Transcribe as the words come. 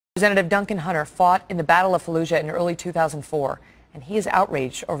Representative Duncan Hunter fought in the Battle of Fallujah in early 2004, and he is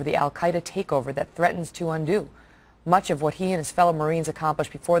outraged over the Al-Qaeda takeover that threatens to undo much of what he and his fellow Marines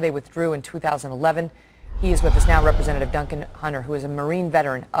accomplished before they withdrew in 2011. He is with us now, Representative Duncan Hunter, who is a Marine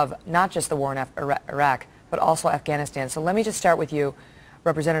veteran of not just the war in Iraq, but also Afghanistan. So let me just start with you,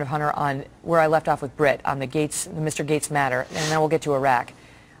 Representative Hunter, on where I left off with Britt, on the Mr. Gates matter, and then we'll get to Iraq.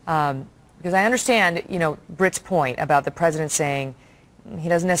 Because I understand, Britt's point about the president saying he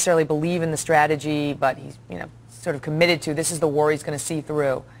doesn't necessarily believe in the strategy, but he's, sort of committed to this is the war he's going to see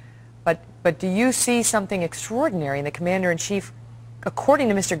through. But do you see something extraordinary in the commander-in-chief, according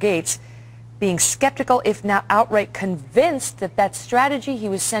to Mr. Gates, being skeptical, if not outright convinced, that that strategy he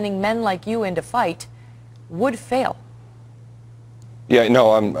was sending men like you in to fight would fail? Yeah,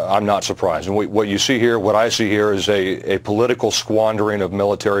 no, I'm not surprised. And what you see here, what I see here, is a political squandering of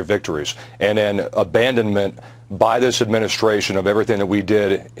military victories and an abandonment by this administration of everything that we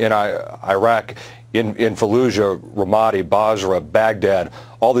did in Iraq, in Fallujah, Ramadi, Basra, Baghdad,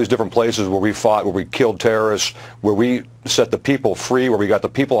 all these different places where we fought, where we killed terrorists, where we set the people free, where we got the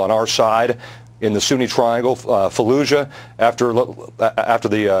people on our side. In the Sunni Triangle, Fallujah, after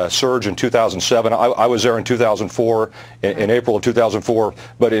the surge in 2007. I was there in 2004, in April of 2004.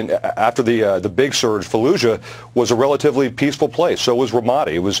 But after the big surge, Fallujah was a relatively peaceful place. So was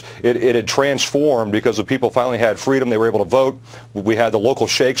Ramadi. It had transformed because the people finally had freedom. They were able to vote. We had the local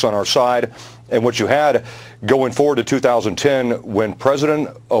sheikhs on our side. And what you had going forward to 2010, when President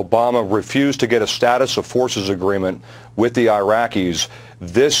Obama refused to get a status of forces agreement with the Iraqis,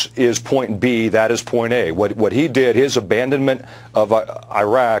 this is point B, that is point A. What he did, his abandonment of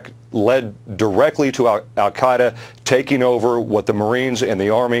Iraq, led directly to Al-Qaeda taking over what the Marines and the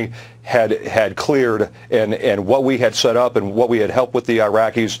Army had cleared, and what we had set up and what we had helped with the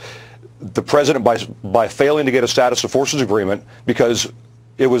Iraqis. The president, by failing to get a status of forces agreement, because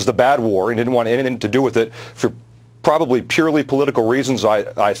it was the bad war and didn't want anything to do with it for probably purely political reasons,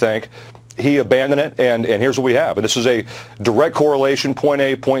 I think, he abandoned it, and here's what we have. And this is a direct correlation, point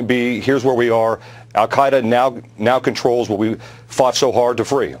A, point B, here's where we are. Al-Qaeda now controls what we fought so hard to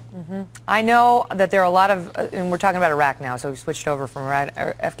free. Mm-hmm. I know that there are a lot of, and we're talking about Iraq now, so we switched over from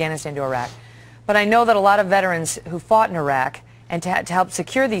Afghanistan to Iraq. But I know that a lot of veterans who fought in Iraq and to help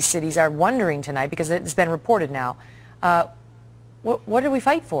secure these cities are wondering tonight, because it's been reported now, what did we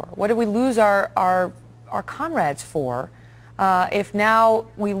fight for? What did we lose our comrades for? If now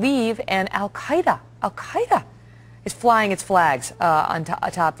we leave and Al-Qaeda is flying its flags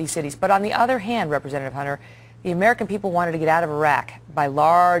atop these cities. But on the other hand, Representative Hunter, the American people wanted to get out of Iraq by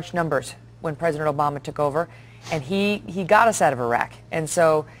large numbers when President Obama took over, and he got us out of Iraq. And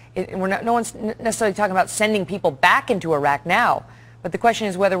so no one's necessarily talking about sending people back into Iraq now, but the question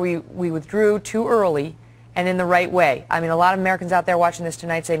is whether we withdrew too early and in the right way. I mean, a lot of Americans out there watching this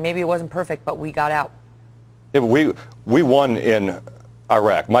tonight say maybe it wasn't perfect, but we got out. Yeah, we won in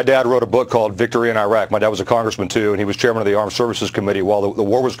Iraq. My dad wrote a book called Victory in Iraq. My dad was a congressman too, and he was chairman of the Armed Services Committee while the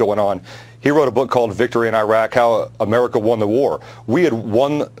war was going on. He wrote a book called Victory in Iraq, How America Won the War. We had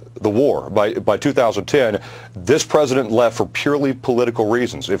won the war by 2010. This president left for purely political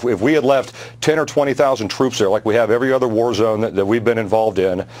reasons. If we had left 10 or 20,000 troops there, like we have every other war zone that we've been involved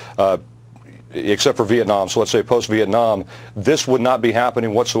in, except for Vietnam, so let's say post-Vietnam, this would not be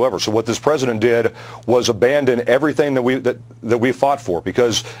happening whatsoever. So what this president did was abandon everything that we fought for,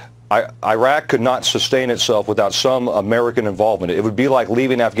 because Iraq could not sustain itself without some American involvement. It would be like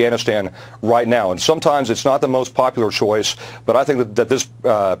leaving Afghanistan right now. And sometimes it's not the most popular choice, but I think that this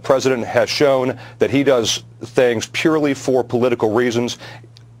president has shown that he does things purely for political reasons.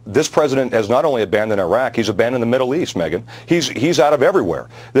 This president has not only abandoned Iraq, he's abandoned the Middle East, Megan. He's out of everywhere.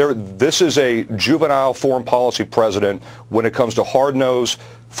 This is a juvenile foreign policy president when it comes to hard-nosed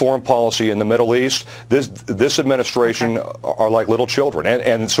foreign policy in the Middle East. This administration are like little children.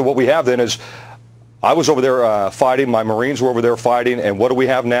 And so what we have then is, I was over there fighting, my Marines were over there fighting, and what do we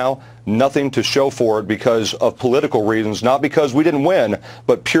have now? Nothing to show for it because of political reasons, not because we didn't win,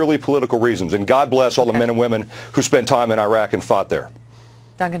 but purely political reasons. And God bless all the men and women who spent time in Iraq and fought there.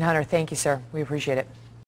 Duncan Hunter, thank you, sir. We appreciate it.